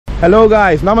Hello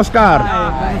guys, namaskar.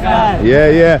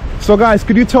 Yeah. So guys,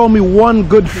 could you tell me one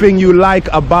good thing you like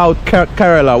about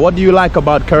Kerala? What do you like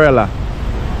about Kerala?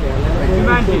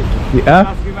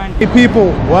 Yeah? Hey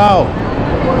people, wow.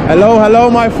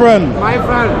 Hello my friend.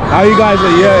 How you guys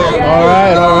are? Yeah. All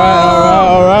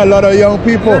right. A lot of young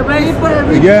people.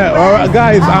 Yeah, all right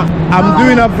guys, I'm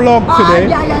doing a vlog today.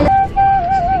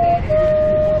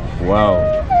 Wow.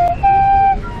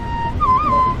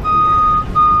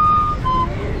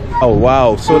 Oh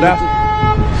wow, so that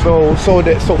so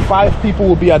 5 people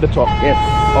will be at the top. Yes.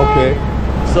 Okay.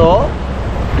 So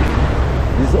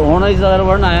this owner is the other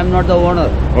one, I am not the owner.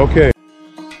 Okay.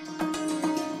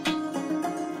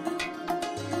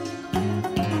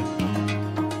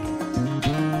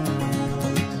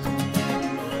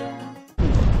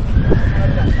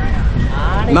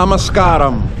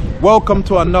 Namaskaram. Welcome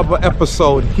to another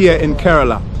episode here in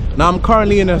Kerala. Now I'm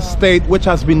currently in a state which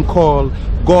has been called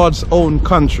God's own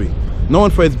country,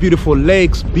 known for its beautiful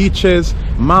lakes, beaches,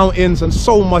 mountains, and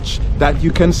so much that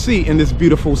you can see in this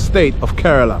beautiful state of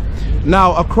Kerala.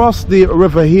 Now across the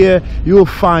river here you will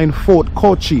find Fort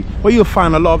Kochi, where you'll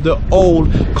find a lot of the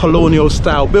old colonial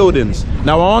style buildings.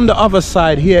 Now on the other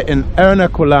side here in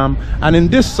Ernakulam, and in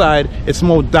this side it's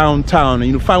more downtown, and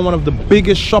you'll find one of the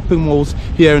biggest shopping malls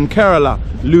here in Kerala,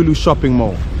 Lulu shopping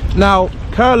mall. Now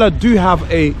Kerala do have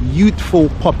a youthful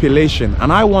population,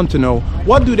 and I want to know,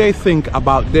 what do they think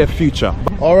about their future?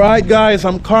 All right guys,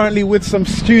 I'm currently with some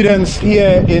students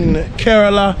here in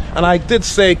Kerala, and I did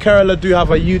say Kerala do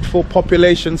have a youthful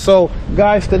population. So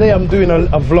guys, today I'm doing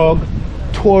a vlog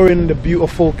touring the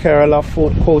beautiful Kerala,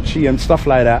 Fort Kochi and stuff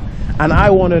like that, and I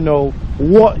want to know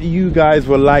what you guys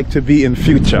would like to be in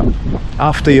future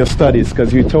after your studies,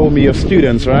 because you told me you're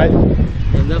students, right?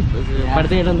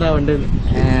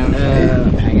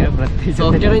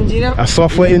 Software engineer. A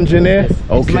software engineer?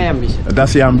 Okay. That's my ambition.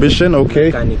 That's your ambition,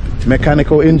 okay.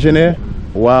 Mechanical engineer.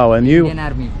 Wow, and you? Indian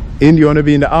Army. You want to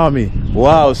be in the army?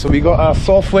 Wow, so we got a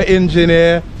software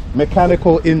engineer,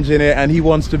 mechanical engineer, and he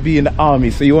wants to be in the army.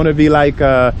 So you want to be like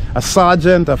a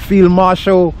sergeant, a field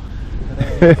marshal?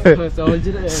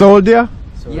 Soldier?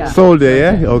 Yeah. Soldier,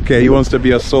 yeah? Okay, he wants to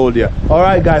be a soldier. All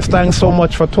right guys, thanks so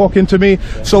much for talking to me.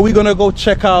 So we're gonna go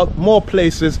check out more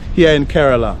places here in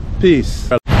Kerala. Peace.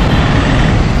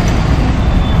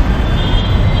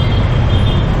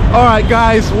 All right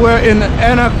guys, we're in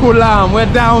Ernakulam, we're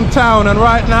downtown, and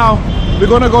right now we're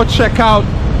gonna go check out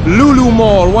Lulu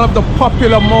Mall, one of the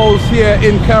popular malls here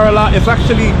in Kerala. It's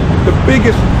actually the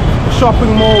biggest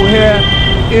shopping mall here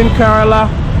in Kerala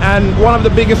and one of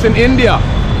the biggest in India.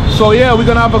 So yeah, we're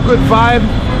gonna have a good vibe,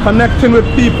 connecting with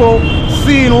people,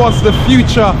 seeing what's the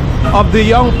future of the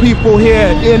young people here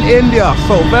in India.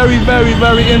 So very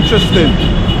interesting.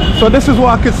 So this is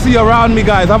what I can see around me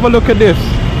guys. Have a look at this.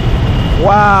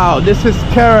 Wow, this is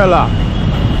Kerala.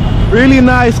 Really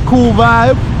nice, cool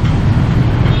vibe.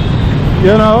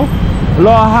 You know, a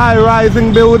lot of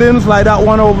high-rising buildings like that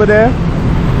one over there.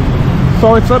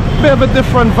 So it's a bit of a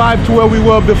different vibe to where we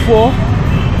were before.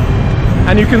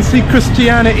 And you can see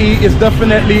Christianity is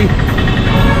definitely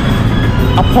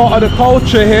a part of the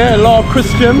culture here. A lot of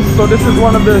Christians, so this is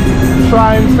one of the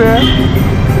shrines here.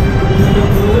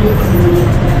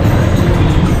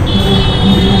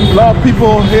 A lot of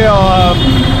people here are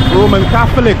Roman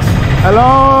Catholics.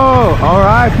 Hello!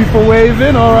 Alright, people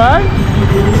waving, alright?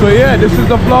 So yeah, this is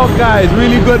the vlog guys.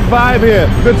 Really good vibe here.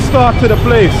 Good start to the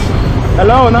place.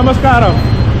 Hello, namaskaram.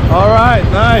 Alright,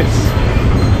 nice.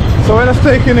 So we're just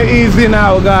taking it easy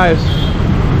now guys.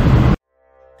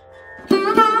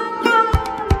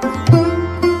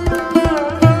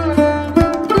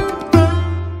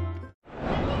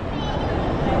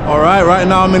 Alright, right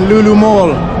now I'm in Lulu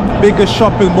Mall, biggest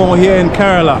shopping mall here in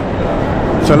Kerala.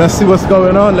 So let's see what's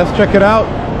going on, let's check it out.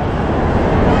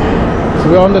 So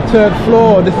we're on the 3rd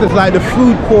floor. This is like the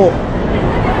food court.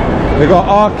 They got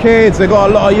arcades, they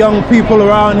got a lot of young people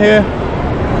around here.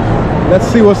 Let's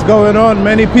see what's going on.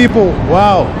 Many people.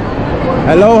 Wow.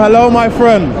 Hello my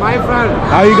friend. My friend.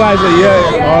 How you guys are?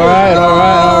 Yeah. All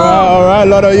right. A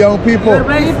lot of young people.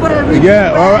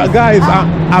 Yeah. All right, guys.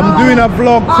 I'm doing a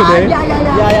vlog today,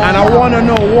 and I want to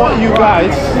know what you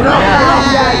guys.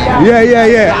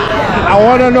 Yeah. I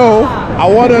want to know.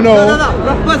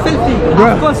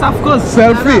 Of course.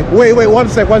 Selfie. Wait. One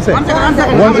sec.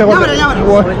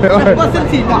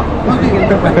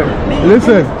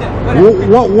 Listen.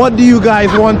 What do you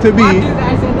guys want to be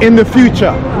in the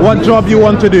future? What job you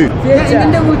want to do?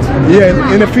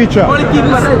 Yeah, in the future.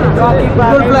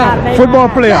 Football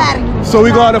player. So we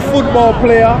got a football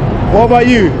player. What about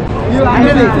you?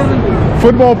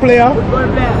 Football player?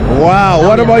 Wow,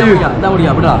 what about you?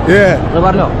 Yeah.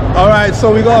 Alright,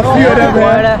 so we got a few of them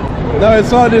here. No,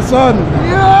 it's on, it's on.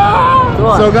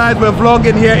 So guys, we're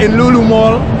vlogging here in Lulu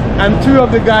Mall, and two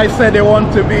of the guys said they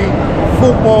want to be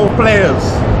football players.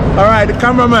 Alright, the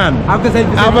cameraman.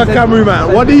 I'm a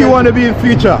cameraman. What do you want to be in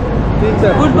future?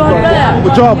 Football player.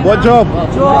 What job? What job?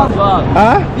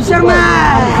 Huh? Fisherman.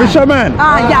 Fisherman?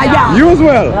 Yeah. You as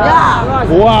well? Yeah.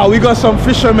 Wow, we got some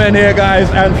fishermen here, guys,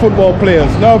 and football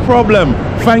players. No problem.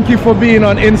 Thank you for being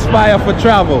on Inspire for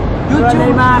Travel.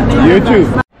 YouTube.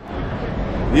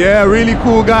 Yeah, really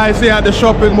cool guys here at the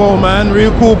shopping mall, man.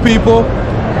 Real cool people.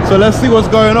 So let's see what's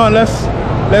going on. Let's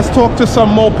talk to some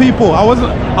more people. I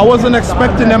wasn't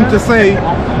expecting them to say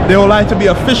they would like to be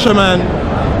a fisherman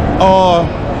or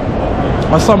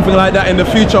something like that in the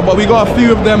future, but we got a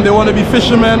few of them. They want to be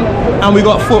fishermen, and we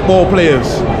got football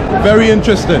players. Very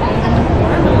interesting.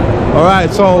 All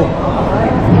right, so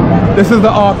this is the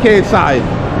arcade side.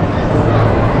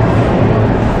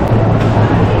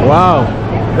 Wow,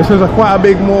 this is quite a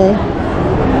big mall.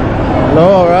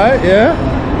 Hello, all right, yeah.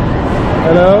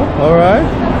 Hello, all right.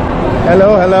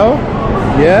 Hello,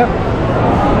 yeah.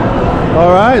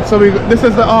 All right, so this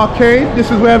is the arcade.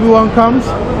 This is where everyone comes.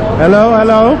 Hello.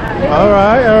 All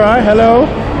right, hello.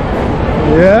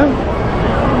 Yeah.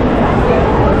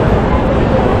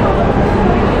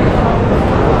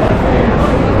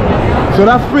 So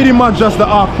that's pretty much just the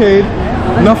arcade.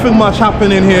 Nothing much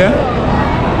happening here.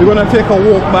 We're gonna take a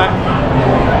walk back.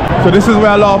 So this is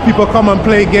where a lot of people come and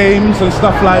play games and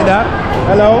stuff like that.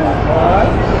 Hello. All right.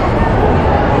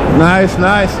 Nice.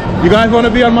 You guys want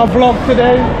to be on my vlog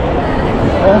today?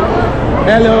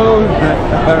 Hello.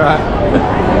 All right.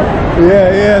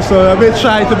 Yeah, so a bit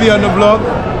shy to be on the vlog,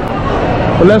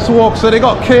 but let's walk. So they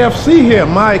got KFC here.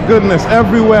 My goodness,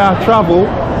 everywhere I travel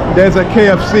there's a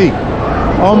KFC.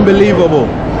 Unbelievable.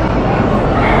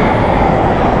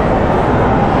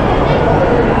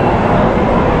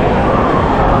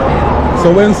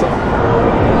 So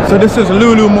this is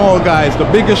Lulu Mall, guys, the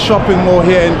biggest shopping mall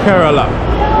here in Kerala.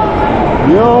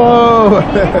 Yo.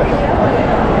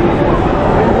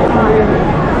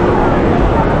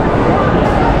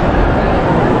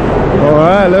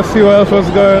 Alright, let's see what else was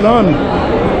going on.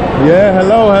 Yeah,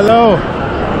 hello.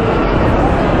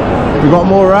 We got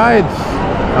more rides.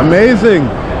 Amazing.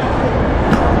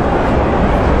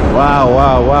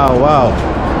 Wow.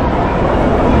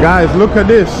 Guys, look at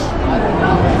this.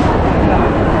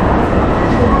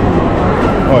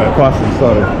 Oh, yeah, passing,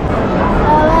 sorry.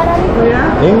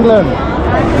 England.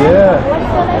 Yeah.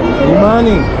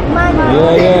 Imani.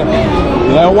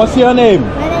 Yeah, what's your name?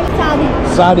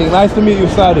 Sadiq, nice to meet you,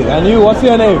 Sadiq. And you, what's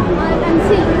your name?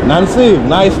 Nancy.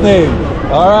 Nice name.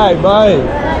 Alright, bye.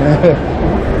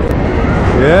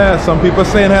 Yeah, some people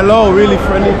saying hello, really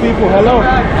friendly people. Hello.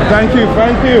 Thank you.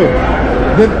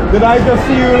 Did I just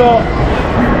see you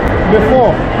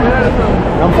before?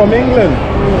 I'm from England.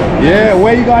 Yeah,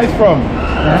 where you guys from?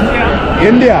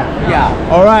 India? Yeah.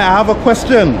 Alright, I have a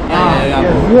question.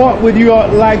 What would you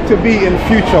like to be in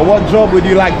future? What job would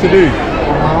you like to do?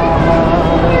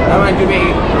 I want to be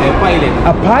a pilot.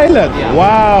 A pilot? Yeah.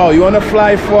 Wow, you want to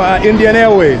fly for Indian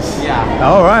Airways? Yeah.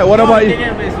 All right, what about you?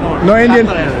 No Indian?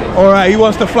 All right, he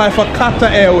wants to fly for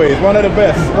Qatar Airways, one of the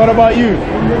best. What about you?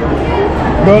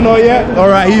 Don't know yet? All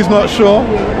right, he's not sure.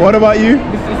 What about you?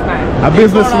 Businessman. A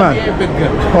businessman.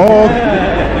 Oh,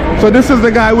 so this is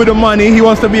the guy with the money. He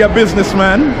wants to be a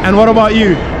businessman. And what about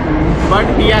you? But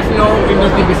he has no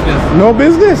industry business. No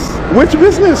business? Which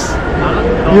business?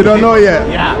 You don't know yet?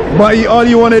 Yeah. But all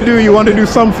you want to do, you want to do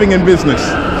something in business.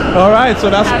 All right, so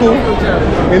that's cool.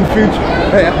 In future.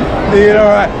 Yeah, all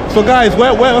right. So guys,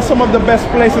 where are some of the best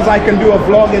places I can do a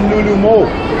vlog in Lulu Mall?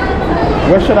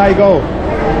 Where should I go?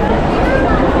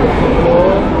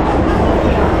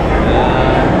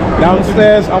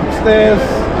 Downstairs, upstairs?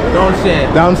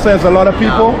 Downstairs, a lot of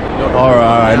people? Yeah. All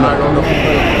right.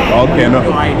 Okay, no.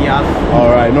 No ideas. All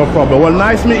right, no problem. Well,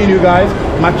 nice meeting you guys.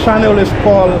 My channel is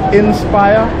called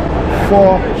Inspire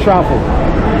for Travel.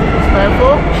 Inspire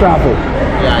for? Travel.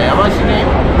 Yeah. What's your name?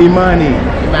 Imani.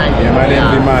 Yeah, my name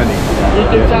is Imani.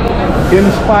 YouTube channel.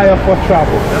 Inspire for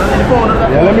Travel.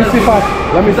 Yeah, let me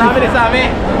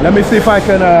see if I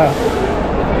can.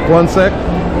 One sec. I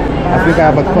think I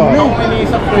have a car. How many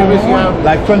subscribers you have?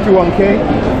 Like 21K.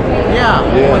 Yeah.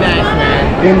 Oh, nice,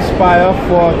 man. Inspire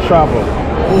for Travel.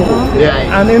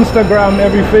 Yeah, and Instagram,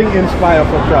 everything Inspire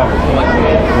for Travel.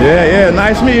 Yeah,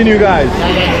 nice meeting you guys.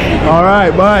 All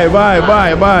right, bye,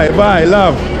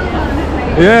 love.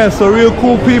 Yeah, so real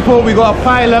cool people. We got a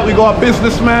pilot, we got a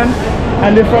businessman,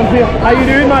 and they're from here. How you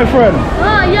doing, my friend?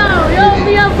 Oh, yo,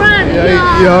 be your friend.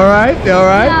 You all right? You all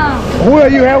right? Yeah. Who are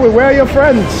you here with? Where are your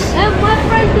friends? My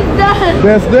friend is there.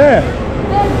 There's there.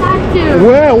 There's active.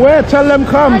 Where? Tell them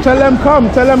come. Tell them come.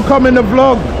 Tell them come in the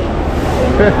vlog.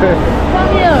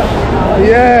 Come here.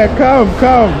 Yeah, come.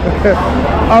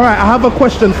 All right, I have a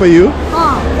question for you.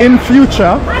 In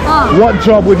future, what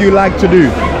job would you like to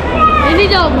do? Any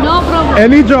job, no problem.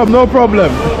 Any job, no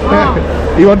problem.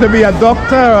 You want to be a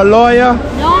doctor, a lawyer?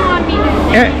 No, not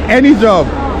Any job.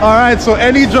 All right, so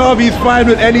any job, he's fine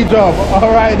with any job.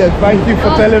 All right then, thank you for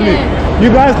telling me.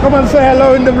 You guys come and say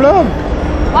hello in the vlog.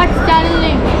 What's channel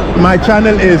name? My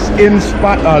channel is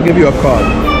Inspire. I'll give you a card.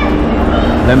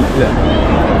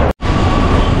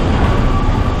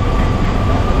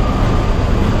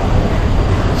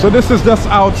 So this is just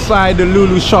outside the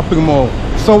Lulu shopping mall.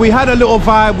 So we had a little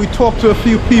vibe. We talked to a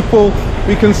few people.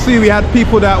 We can see we had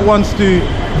people that wants to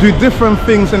do different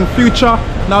things in future.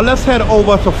 Now let's head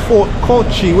over to Fort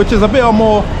Kochi, which is a bit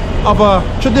more of a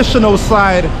traditional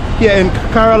side here in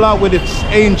Kerala, with its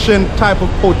ancient type of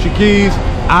Portuguese,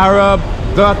 Arab,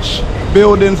 Dutch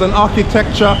buildings and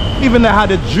architecture. Even they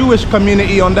had a Jewish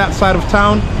community on that side of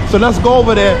town. So let's go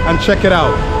over there and check it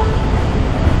out.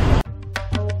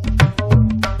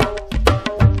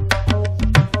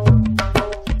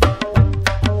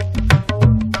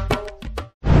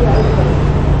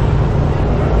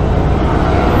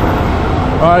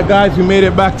 Alright guys, we made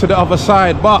it back to the other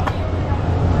side, but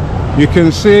you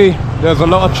can see there's a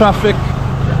lot of traffic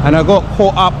and I got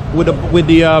caught up with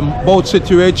the boat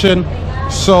situation,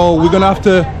 so we're gonna have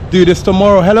to do this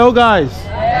tomorrow. Hello guys.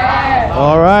 Yeah.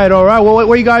 Alright, what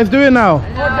are you guys doing now?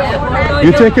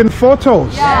 You're taking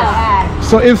photos? Yeah.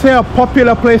 So is here a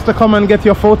popular place to come and get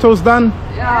your photos done?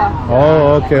 Yeah.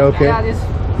 Oh, okay.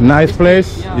 Yeah, nice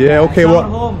place. Yeah, okay.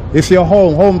 Well, it's your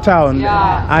hometown.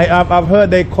 Yeah. I've heard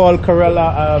they call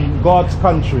Kerala God's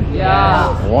country.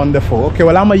 Yeah. Wonderful. Okay,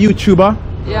 well, I'm a YouTuber.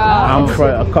 Yeah.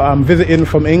 I'm visiting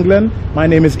from England. My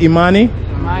name is Imani.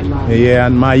 Yeah,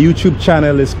 and my YouTube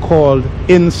channel is called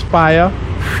Inspire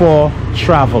for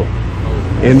Travel.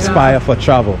 Inspire for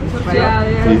Travel. Yeah.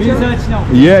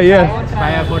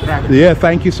 Inspire for Travel. Yeah,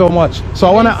 thank you so much. So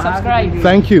I wanna subscribe.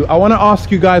 Thank you. I wanna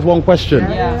ask you guys one question.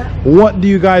 Yeah. What do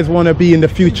you guys want to be in the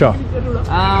future?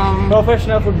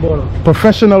 Professional footballer.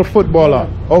 Professional footballer.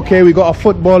 Okay, we got a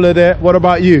footballer there. What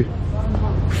about you?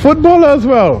 Footballer as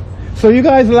well. So you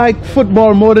guys like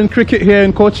football more than cricket here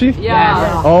in Kochi?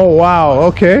 Yeah. Oh wow.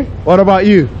 Okay. What about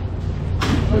you?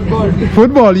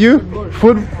 Football. You?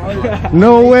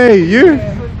 No way. You?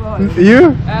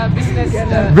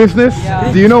 Business.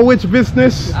 Yeah. Do you know which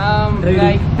business?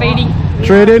 Like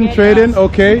Trading.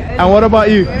 Okay. And what about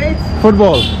you?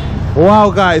 Football.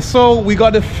 Wow guys, so we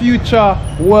got the future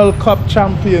World Cup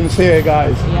champions here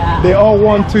guys. Yeah. They all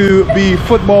want to be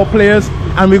football players,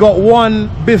 and we got one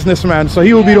businessman, so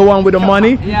he will be the one with the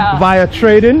money via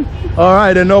trading. All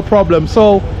right, then no problem.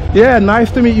 So yeah,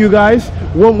 nice to meet you guys.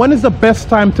 When is the best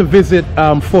time to visit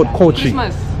Fort Kochi?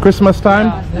 Christmas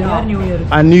time? Yeah. New Year.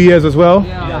 And New Year's as well?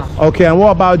 Yeah. Okay, and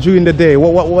what about during the day?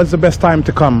 What's the best time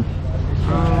to come?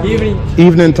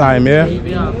 Evening time, yeah?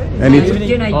 And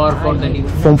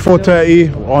from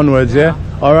 4:30 onwards, yeah?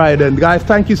 All right then, guys,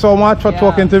 thank you so much for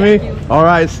talking to me. All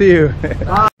right, see you.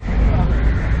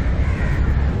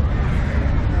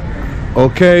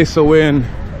 Okay, so we're in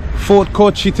Fort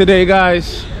Kochi today,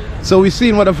 guys. So we've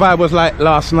seen what the vibe was like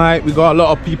last night. We got a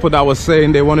lot of people that were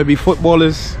saying they want to be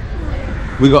footballers.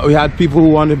 We had people who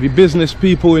want to be business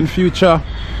people in future,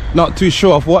 not too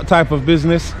sure of what type of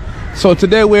business. So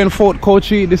today we're in Fort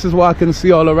Kochi. This is what I can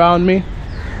see all around me.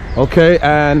 Okay,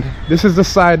 and this is the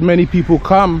side many people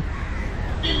come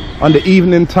on the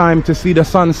evening time to see the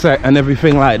sunset and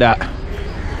everything like that.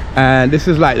 And this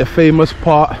is like the famous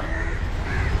part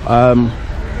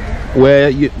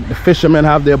where the fishermen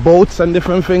have their boats and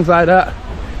different things like that.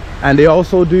 And they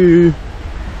also do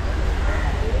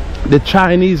the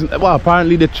Chinese, well,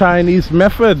 apparently the Chinese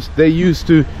methods they use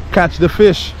to catch the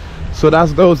fish. So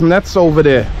that's those nets over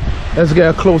there. Let's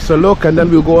get a closer look and then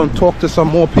we'll go and talk to some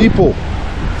more people.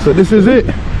 So this is it.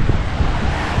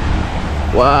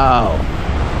 Wow.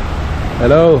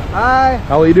 Hello. Hi.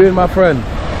 How are you doing, my friend?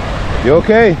 You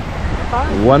okay?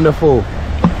 Fine. Wonderful.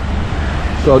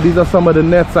 So these are some of the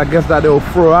nets, I guess, that they'll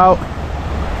throw out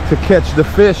to catch the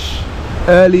fish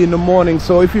early in the morning.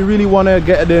 So if you really want to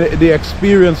get the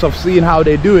experience of seeing how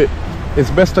they do it,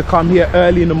 it's best to come here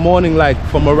early in the morning, like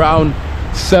from around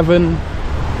 7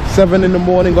 in the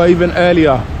morning or even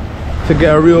earlier, to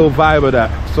get a real vibe of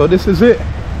that. So this is it.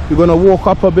 We're gonna walk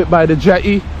up a bit by the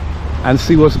jetty and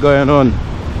see what's going on.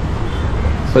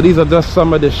 So these are just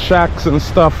some of the shacks and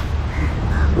stuff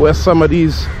where some of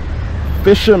these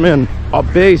fishermen are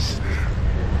based.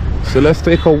 So let's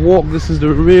take a walk. This is the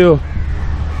real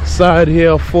side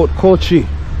here of Fort Kochi.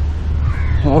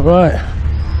 All right.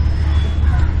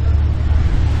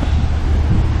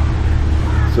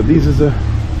 So these are the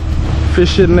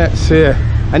fishing nets here,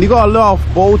 and you got a lot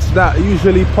of boats that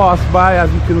usually pass by,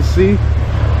 as you can see.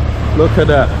 Look at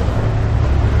that.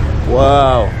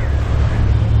 Wow.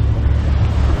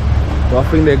 So I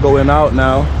think they're going out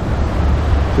now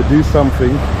to do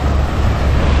something.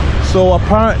 So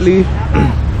apparently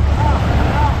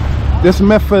this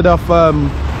method of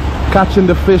catching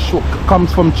the fish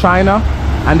comes from China,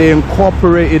 and they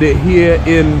incorporated it here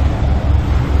in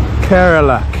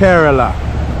Kerala.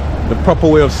 The proper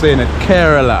way of saying it,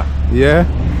 Kerala. Yeah.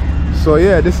 So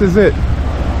yeah, this is it.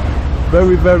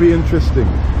 Very, very interesting.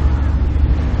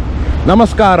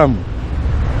 Namaskaram.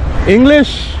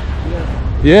 English?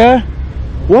 Yeah.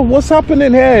 What's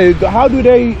happening here? How do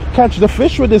they catch the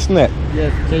fish with this net?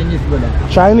 Yes, Chinese weather.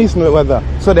 Chinese weather.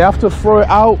 So they have to throw it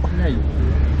out?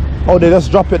 Oh, they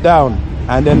just drop it down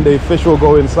and then the fish will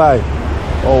go inside.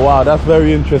 Oh wow, that's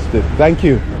very interesting. Thank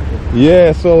you.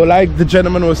 Yeah, so like the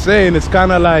gentleman was saying, it's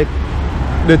kind of like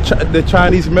the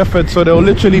Chinese method. So they'll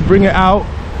literally bring it out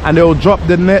and they'll drop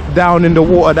the net down in the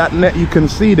water. That net you can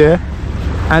see there,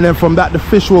 and then from that the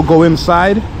fish will go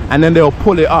inside and then they'll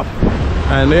pull it up,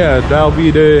 and yeah, that'll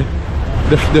be the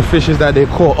fishes that they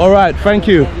caught. All right, thank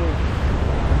you.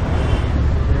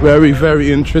 Very,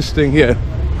 very interesting here.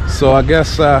 So I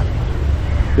guess the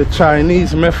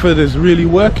Chinese method is really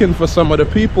working for some of the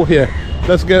people here.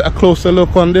 Let's get a closer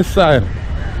look on this side.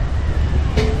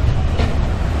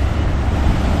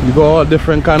 You got all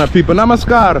different kind of people.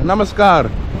 Namaskar, namaskar.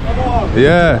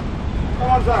 Yeah.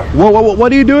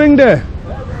 What are you doing there?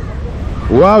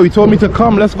 Wow, he told me to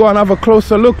come. Let's go and have a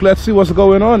closer look. Let's see what's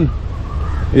going on.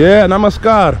 Yeah,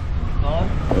 namaskar.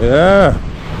 Yeah.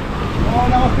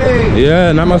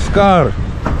 Yeah, namaskar.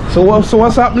 So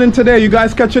what's happening today? You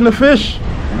guys catching the fish?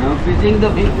 Now fishing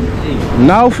the fish.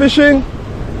 Now fishing?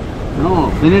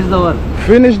 No, finish the work.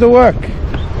 Finish the work.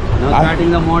 Now starting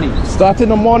the morning. Start in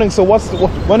the morning. So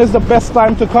when is the best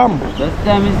time to come? Best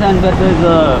time is and better is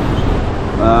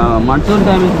monsoon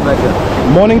time is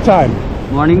better. Morning time.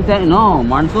 Morning time? No,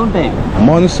 monsoon time.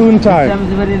 Monsoon time. This time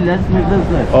is very less meters,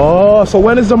 sir. Oh, so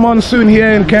when is the monsoon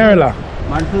here in Kerala?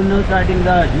 Monsoon is starting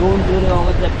the June, July,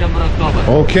 August, September,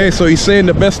 October. Okay, so he's saying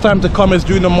the best time to come is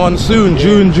during the monsoon,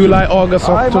 June, July, August,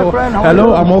 October. my friend, how Hello, are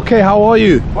you? I'm okay. How are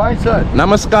you? Fine, sir.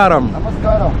 Namaskaram.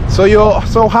 Namaskaram.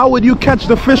 So how would you catch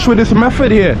the fish with this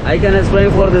method here? I can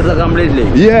explain for this completely.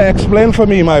 Yeah, explain for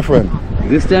me, my friend.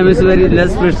 This time is very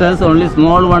less fishes, only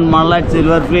small one, marlite,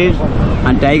 silverfish,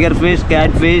 and tiger fish,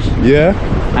 catfish. Yeah.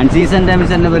 And season time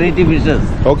is a variety fishes.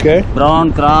 Okay.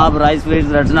 Prawn, crab, rice fish,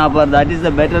 red snapper. That is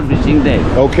the better fishing time.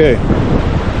 Okay.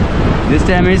 This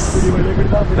time is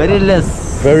very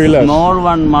less. Very less. Small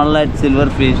one, marlite,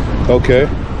 silverfish. Okay.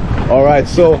 All right.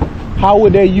 So how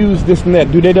would they use this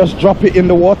net? Do they just drop it in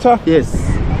the water? Yes.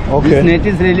 Okay. This net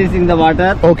is releasing the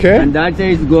water. Okay. And that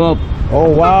side go up. Oh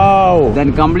wow.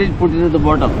 Then complete put it to the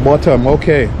bottom. Bottom.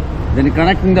 Okay. Then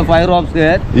connecting the 5 ropes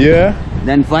there. Yeah.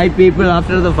 Then 5 people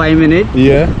after the 5 minutes.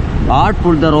 Yeah. Or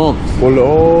pull the ropes. Well,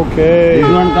 okay. This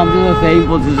one comes to the same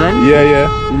position. Yeah,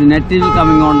 yeah. The net is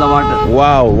coming on the water.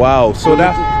 Wow, wow. So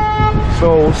that,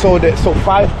 so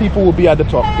 5 people will be at the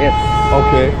top. Yes.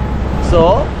 Okay.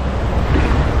 So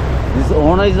this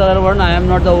owner is the other one. I am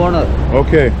not the owner.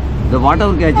 Okay. The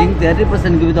water catching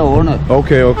 30% give the owner.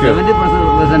 Okay, okay.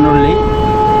 70% only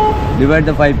divide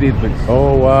the 5 people.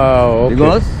 Oh wow. Okay.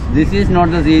 Because this is not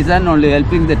the season, only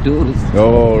helping the tourists.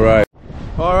 All right.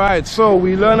 All right. So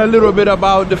we learned a little bit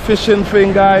about the fishing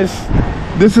thing, guys.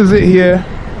 This is it here,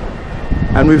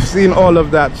 and we've seen all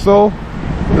of that. So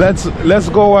let's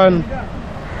go and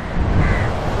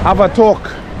have a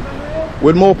talk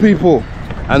with more people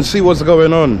and see what's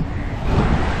going on.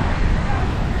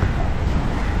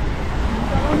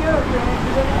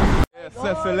 It's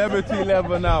a celebrity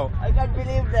level now. I can't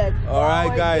believe that. All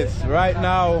right, guys. Right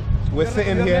now we're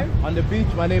sitting here on the beach.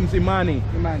 My name's Imani.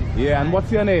 Yeah, and what's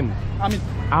your name? Amit.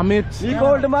 Amit. He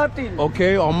called Martin.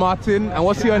 Okay, or Martin. And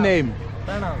what's your name?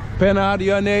 Penard.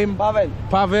 Your name? Pavel.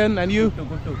 Paven. And you?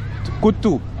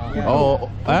 Kuttu. Oh,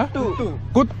 huh? Kuttu.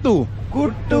 Kuttu.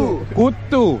 Kuttu.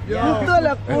 Kuttu.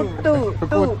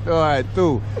 All right,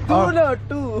 two.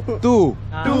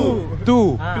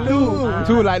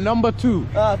 Two, like number 2.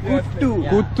 Kuttu.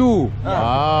 Kuttu.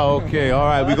 Ah, okay. All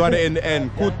right, we got it in the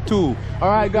end. Kuttu. All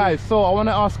right, guys. So I want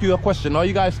to ask you a question. Are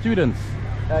you guys students?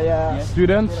 Yeah.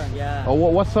 Students? Yeah. Or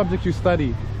what subject you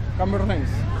study? Computer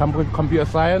science. Computer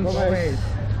science?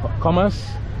 Commerce?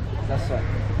 That's right.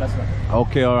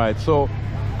 Okay, all right. So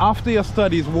after your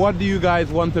studies, what do you guys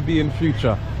want to be in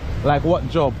future? Like what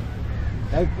job?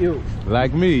 Like you.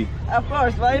 Like me? Of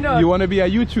course, why not? You want to be a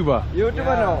YouTuber?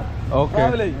 YouTuber no.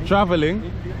 Okay. Traveling.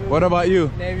 What about you?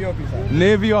 Navy officer.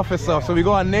 Navy officer. So we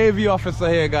got a Navy officer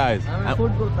here, guys. I'm a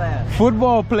football player.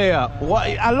 Football player. What?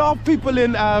 A lot of people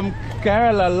in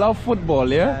Kerala love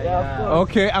football, yeah? Yeah, of course.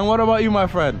 Okay, and what about you, my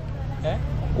friend? Eh?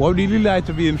 What would you like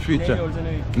to be in future? Navy also,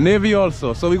 Navy. Navy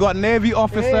also. So we got Navy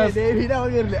officers. Navy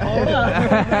down here.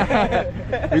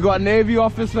 We got Navy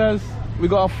officers. We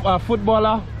got a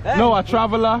footballer. No, a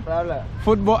traveler. Traveler.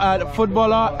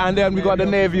 Footballer, and then we got the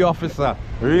Navy officer.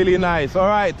 Really nice. All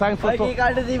right, thanks for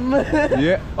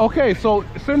yeah. Okay, so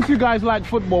since you guys like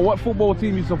football, what football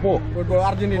team you support? Football,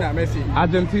 Argentina, Messi.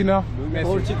 Argentina,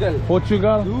 Portugal.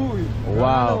 Portugal.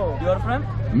 Wow. You are from?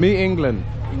 Me, England.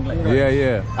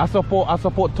 Yeah. I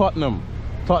support Tottenham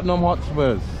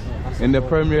Hotspurs in the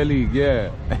Premier League.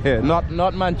 Yeah,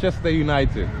 not Manchester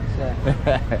United.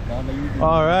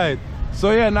 All right.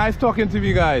 So yeah, nice talking to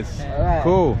you guys. Alright.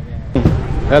 Cool.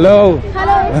 Hello.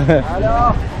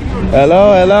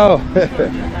 Hello.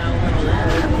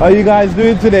 How you guys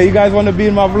doing today? You guys want to be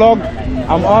in my vlog?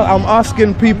 I'm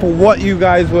asking people what you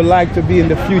guys would like to be in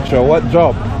the future. What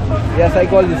job? Yeah,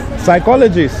 psychologist.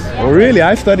 Psychologist. Oh, really?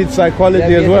 I studied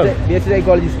psychology as well. BSc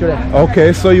psychology student.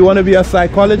 Okay, so you want to be a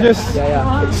psychologist?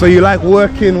 Yeah. So you like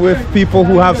working with people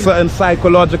who have certain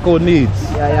psychological needs?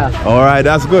 Yeah. All right,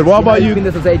 that's good. What about you? In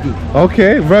the society.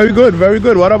 Okay, very good.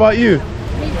 What about you? Me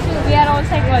too. We are all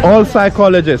psychologists. All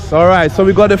psychologists. All right, so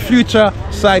we got the future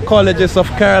psychologists of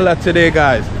Kerala today,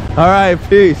 guys. All right,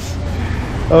 peace.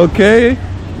 Okay,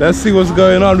 let's see what's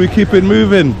going on. We keep it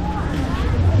moving.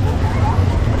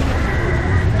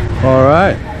 All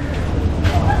right.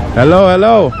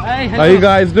 Hello. Hi, How you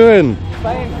guys doing?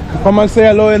 Fine. Come and say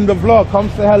hello in the vlog. Come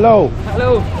say hello.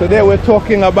 Hello. Today we're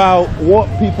talking about what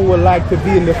people would like to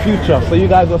be in the future. So you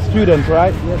guys are students,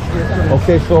 right? Yes.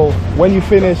 Okay, so when you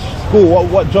finish school,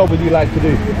 what job would you like to do?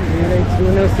 We like to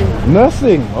do nursing.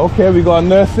 Nursing. Okay, we got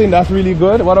nursing. That's really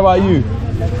good. What about you?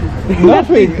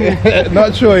 Nothing.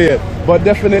 Not sure yet, but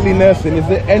definitely nursing. Is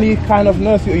there any kind of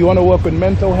nursing? You want to work with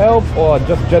mental health or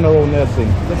just general nursing?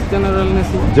 Just general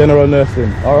nursing. General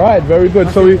nursing. All right, very good.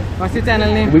 What's your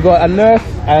channel name? We got a nurse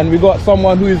and we got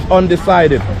someone who is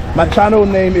undecided. My channel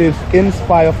name is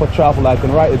Inspire for Travel. I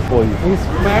can write it for you.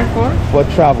 Inspired For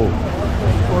travel.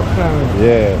 for travel.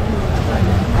 Yeah.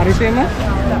 Are you famous?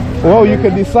 Well, you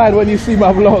can decide when you see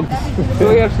my vlogs.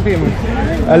 So you are famous.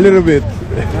 A little bit.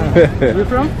 Where you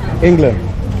from? England.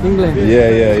 England.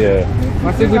 Yeah.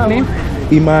 What's your good name?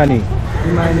 Imani.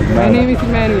 My name is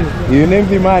Emmanuel. Your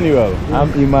name's Emmanuel.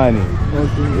 I'm Imani.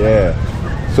 Okay. Yeah.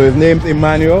 So his name's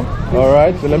Emmanuel. All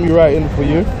right. So let me write in for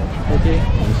you. Okay.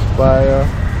 Inspire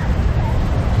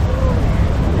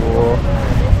for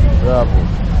travel.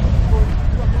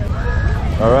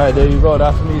 All right. There you go.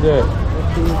 That's me there.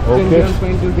 Okay.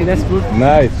 Okay, that's good.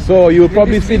 Nice. So you'll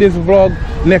probably see this vlog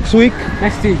next week.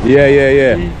 Next week.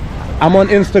 Yeah. I'm on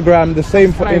Instagram. The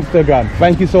same for Instagram.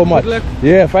 Thank you so much. Good luck.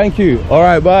 Yeah. Thank you. All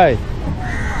right. Bye.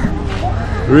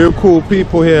 Real cool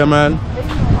people here, man.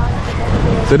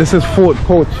 So this is Fort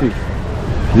Kochi.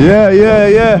 Yeah.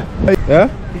 Yeah.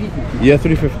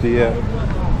 350. Yeah.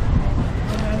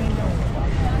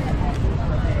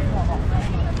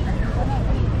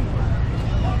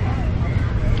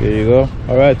 There you go.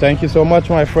 All right. Thank you so much,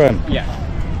 my friend. Yeah.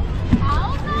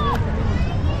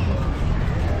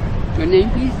 Your name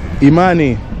please?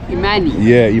 Imani. Imani.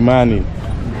 Yeah, Imani.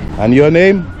 And your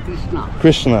name? Krishna.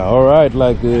 Krishna. All right,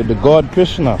 like the god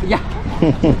Krishna. Yeah.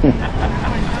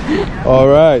 All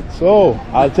right. So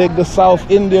I'll take the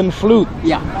South Indian flute.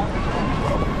 Yeah.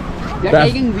 You're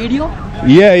That's- taking video?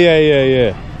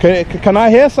 Yeah. Can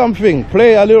I hear something?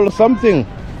 Play a little something,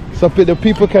 so the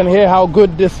people can hear how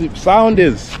good this sound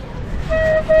is.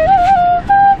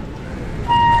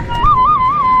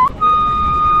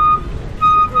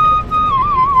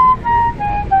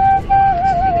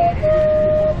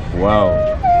 Wow.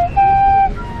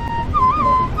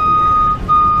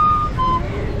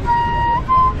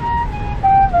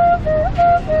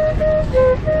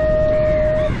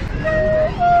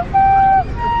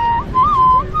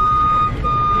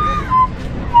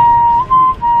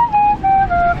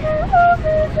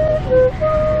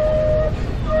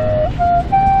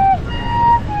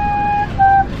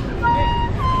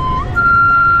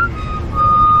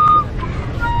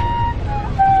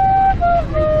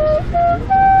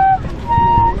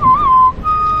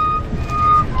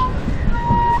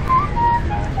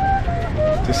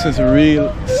 This is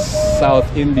real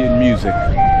South Indian music.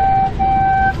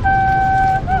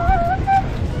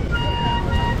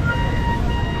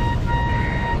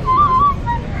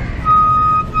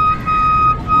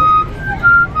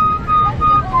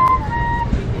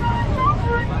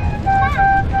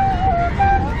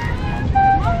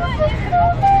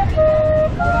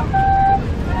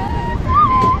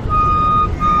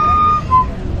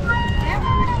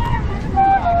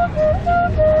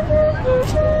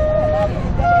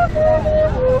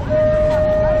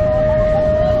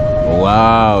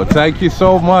 Thank you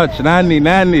so much, Nani.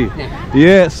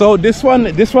 Yeah. So this one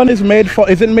is made for.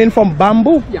 Is it made from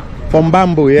bamboo? Yeah. From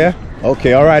bamboo, yeah.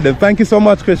 Okay. All right. Then thank you so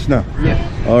much, Krishna.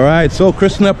 Yes. All right. So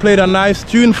Krishna played a nice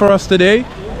tune for us today,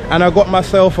 and I got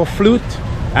myself a flute,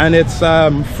 and it's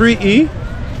free E.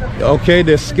 Okay,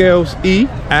 the scales E,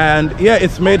 and yeah,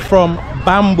 it's made from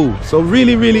bamboo. So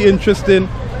really interesting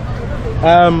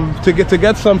to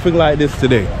get something like this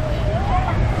today.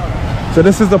 So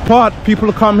this is the part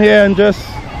people come here and just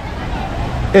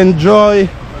enjoy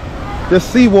the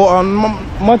seawater. And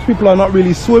much people are not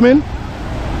really swimming,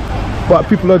 but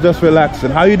people are just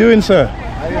relaxing. How you doing, sir?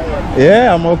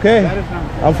 Yeah, I'm okay.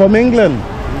 I'm from England.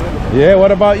 Yeah,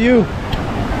 what about you?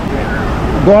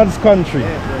 God's country.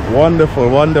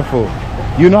 Wonderful.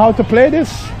 You know how to play this?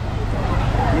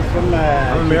 He's from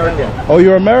I'm American. Oh,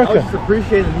 you're American? I just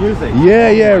appreciate the music.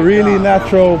 Yeah, really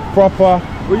natural, proper.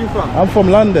 Where are you from? I'm from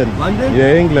London. London?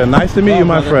 Yeah, England. Nice to meet you,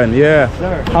 my friend. Yeah.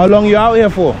 Sir. How long you out here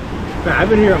for? Man, I've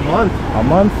been here a month. A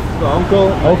month? The uncle,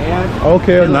 my aunt.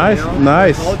 Okay,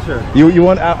 nice. Culture. You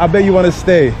want? I bet you want to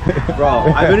stay.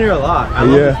 Bro, I've been here a lot. I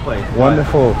love this place.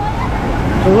 Wonderful.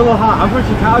 It's a little hot. I'm from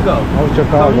Chicago. Oh, So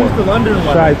Chicago. I'm used to London.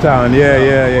 Chi-town.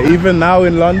 Yeah. Even now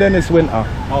in London, it's winter.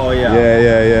 Oh yeah.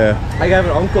 Yeah. I have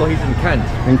an uncle. He's in Kent.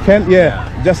 In Kent,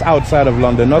 yeah, just outside of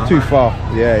London, not too far.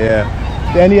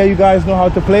 Yeah. Do any of you guys know how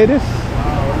to play this?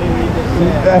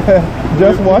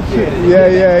 Just watch it.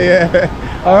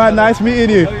 Yeah. All right, nice meeting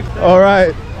you. All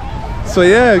right. So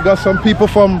yeah, got some people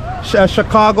from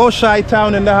Chicago,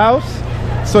 Chi-town in the house.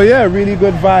 So yeah, really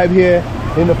good vibe here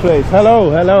in the place.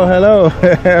 Hello.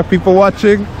 People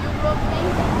watching.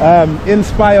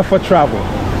 Inspire for travel.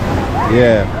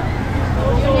 Yeah.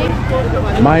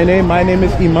 My name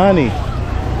is Imani.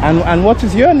 And what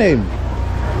is your name?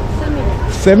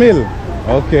 Semil.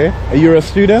 Okay. You're a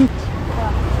student?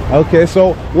 Okay,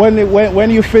 so when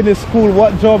you finish school,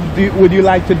 what job would you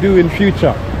like to do in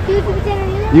future?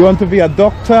 You want to be a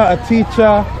doctor, a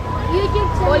teacher?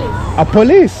 Police. A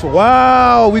police?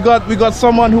 Wow, we got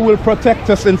someone who will protect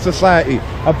us in society.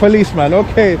 A policeman.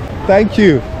 Okay, thank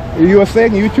you. You were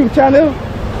saying YouTube channel?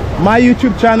 My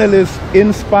YouTube channel is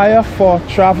Inspire for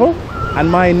Travel, and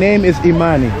my name is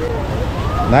Imani.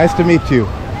 Nice to meet you.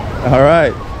 All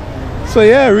right. So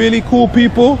yeah, really cool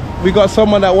people. We got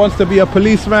someone that wants to be a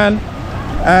policeman,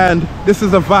 and this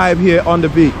is a vibe here on the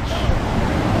beach.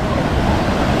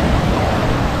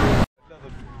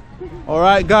 All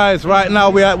right, guys. Right now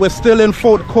we're still in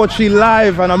Fort Kochi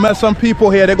live, and I met some people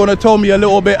here. They're gonna tell me a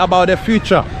little bit about their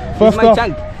future. First off,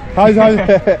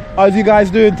 how's you guys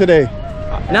doing today?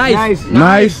 Nice.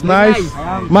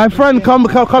 My friend, come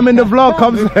in the vlog.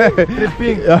 Come.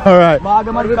 All right.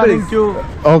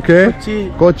 Okay.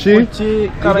 Kochi.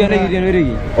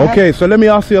 Okay, so let me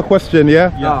ask you a question.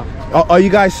 Yeah. Are you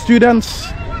guys students?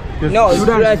 No,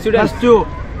 students.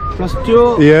 Plus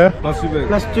 2. Yeah. Plus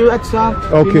 2 exam.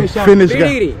 Okay. Finish.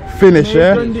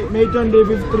 Yeah. May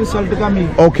 25th result coming.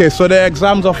 Okay, so the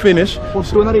exams are finished.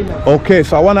 Okay,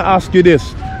 so I want to ask you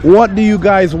this: what do you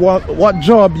guys want? What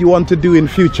job you want to do in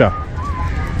future?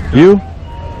 You?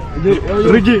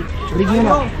 Rigi.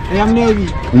 I am Navy.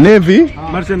 Navy?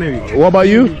 Merchant Navy. What about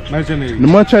you? Merchant Navy. The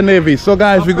Merchant Navy. So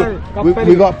guys, we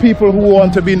got people who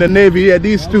want to be in the Navy. Yeah,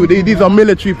 these two. These are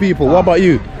military people. What about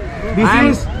you?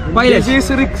 This is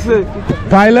Rix.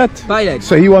 Pilot? Pilot.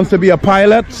 So he wants to be a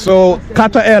pilot. So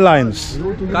Qatar Airlines.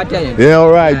 Yeah,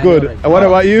 all right, good. And what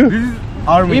about you?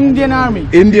 Army. Indian Army.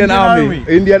 Indian Army.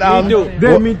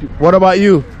 What about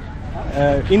you?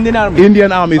 Indian Army.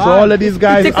 Indian Army. So all of these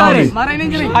guys Army.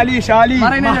 Shali.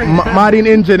 Marine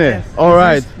engineer. All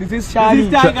right. This is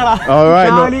Shali. All right.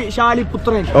 Shali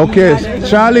Putran. Okay.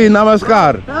 Shali,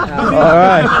 namaskar. All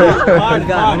right.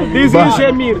 This is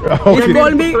Shamir. Okay.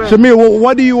 Shamir,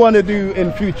 what do you want to do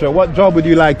in future? What job would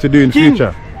you like to do in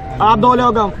future?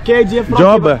 KGF.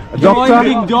 Job?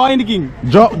 Doctor? Join King.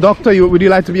 Doctor? Would you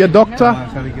like to be a doctor?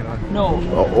 No.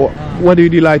 What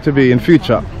would you like to be in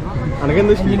future?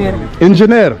 Engineer.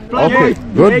 Engineer. Okay.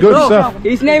 Good stuff.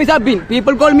 His name is Abin.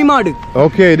 People call me Mad.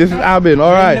 Okay, this is Abin.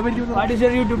 All right. What is your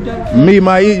YouTube channel? Me,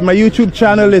 my YouTube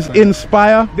channel is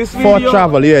Inspire for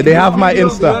Travel. Yeah, they have my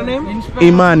Insta.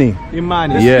 Imani.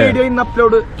 Yeah.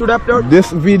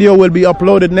 This video will be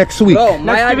uploaded next week.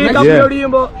 Next week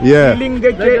Yeah. Link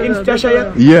Insta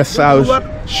share. Yes,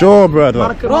 sure,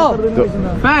 brother.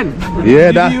 Fan.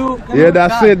 Yeah,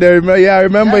 that's it. I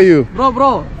remember you.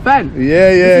 Bro, fan. Yeah.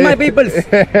 This is my peoples.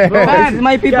 Fan, this is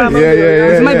my peoples. Yeah.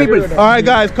 This is my peoples. All right,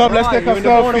 guys, come. Let's take a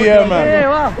selfie here,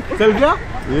 man. Selfie?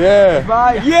 Yeah.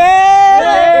 Bye.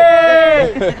 Yeah.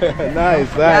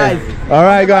 Nice, nice. All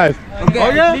right, guys.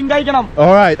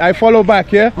 All right, I follow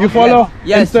back, yeah? You follow?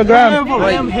 Yes. Instagram?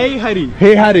 I am Hey Hari.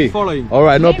 Hey, Hattie. Following. All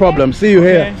right, no problem. See you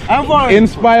here. I'm following.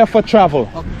 Inspire for travel.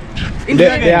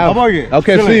 They have,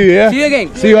 okay, see you, yeah? See you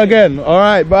again. See you again. All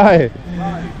right, bye.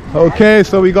 Okay,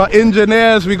 so we got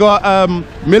engineers, we got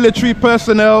military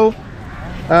personnel,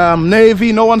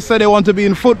 Navy. No one said they want to be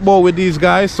in football with these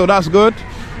guys, so that's good.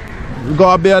 We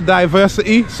got a bit of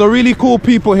diversity. So really cool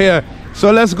people here. So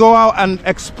let's go out and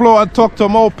explore and talk to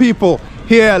more people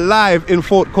here live in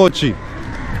Fort Kochi.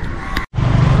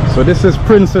 So this is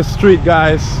Princess Street,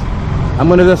 guys. I'm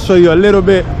gonna just show you a little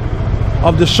bit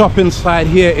of the shopping side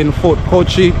here in Fort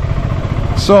Kochi.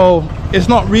 So it's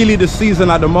not really the season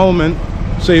at the moment,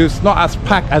 so it's not as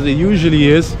packed as it usually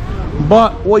is.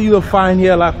 But what you will find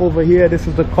here, like over here, this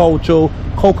is the Cultural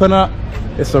Coconut.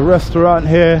 It's a restaurant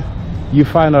here. You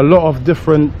find a lot of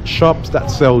different shops that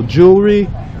sell jewelry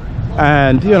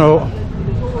and, you know,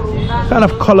 kind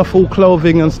of colorful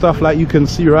clothing and stuff, like you can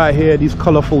see right here, these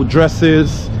colorful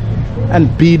dresses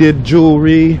and beaded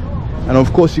jewelry. And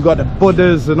of course you got the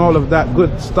Buddhas and all of that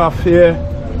good stuff here.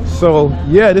 So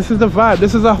yeah, this is the vibe.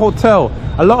 This is a hotel.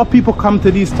 A lot of people come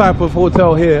to these type of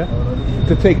hotel here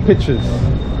to take pictures.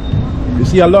 You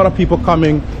see a lot of people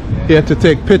coming here to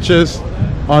take pictures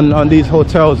on these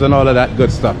hotels and all of that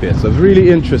good stuff here. So it's really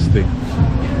interesting,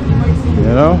 you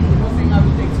know.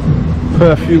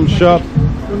 Perfume shop.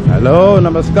 Hello,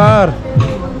 namaskar.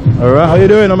 All right, how you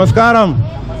doing? Namaskaram.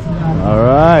 All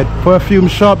right, perfume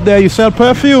shop there. You sell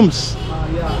perfumes?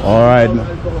 All right,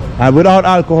 and without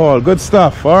alcohol. Good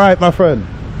stuff. All right, my friend.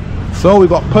 So we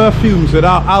got perfumes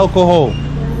without alcohol.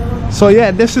 So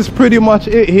yeah, this is pretty much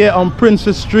it here on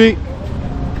Princess Street.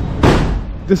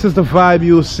 This is the vibe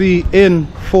you'll see in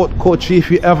Fort Kochi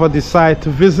if you ever decide to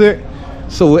visit.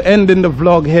 So we're ending the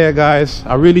vlog here, guys.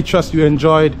 I really trust you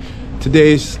enjoyed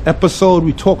today's episode.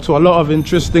 We talked to a lot of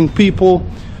interesting people.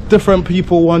 Different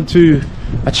people want to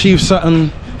achieve certain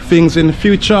things in the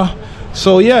future.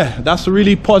 So yeah, that's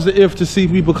really positive to see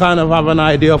people kind of have an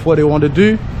idea of what they want to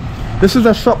do. This is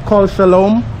a shop called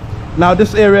Shalom. Now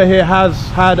this area here has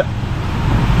had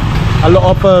a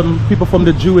lot of people from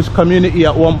the Jewish community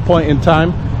at one point in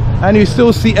time, and you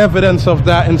still see evidence of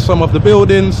that in some of the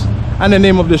buildings and the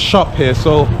name of the shop here.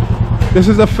 So this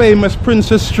is a famous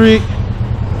Princess Street.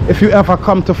 If you ever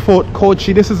come to Fort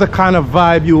Kochi, this is the kind of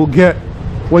vibe you will get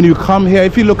when you come here.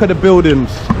 If you look at the buildings,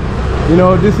 you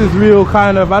know, this is real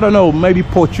kind of, I don't know, maybe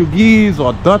Portuguese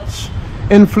or Dutch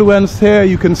influence here.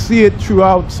 You can see it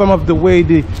throughout some of the way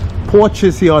the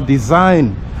porches here are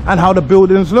designed and how the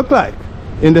buildings look like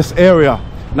in this area.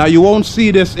 Now you won't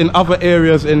see this in other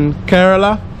areas in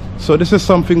Kerala, so this is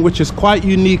something which is quite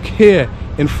unique here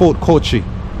in Fort Kochi.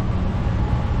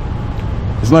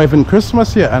 It's not even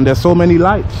Christmas yet and there's so many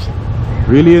lights.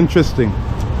 Really interesting.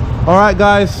 All right,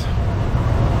 guys,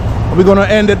 we're gonna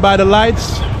end it by the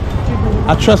lights.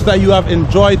 I trust that you have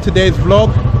enjoyed today's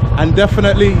vlog and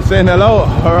definitely saying hello.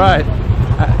 All right,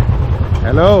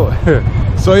 hello.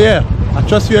 So yeah, I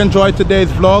trust you enjoyed today's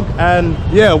vlog, and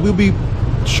yeah, we'll be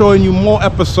showing you more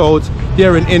episodes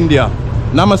here in India.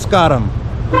 Namaskaram.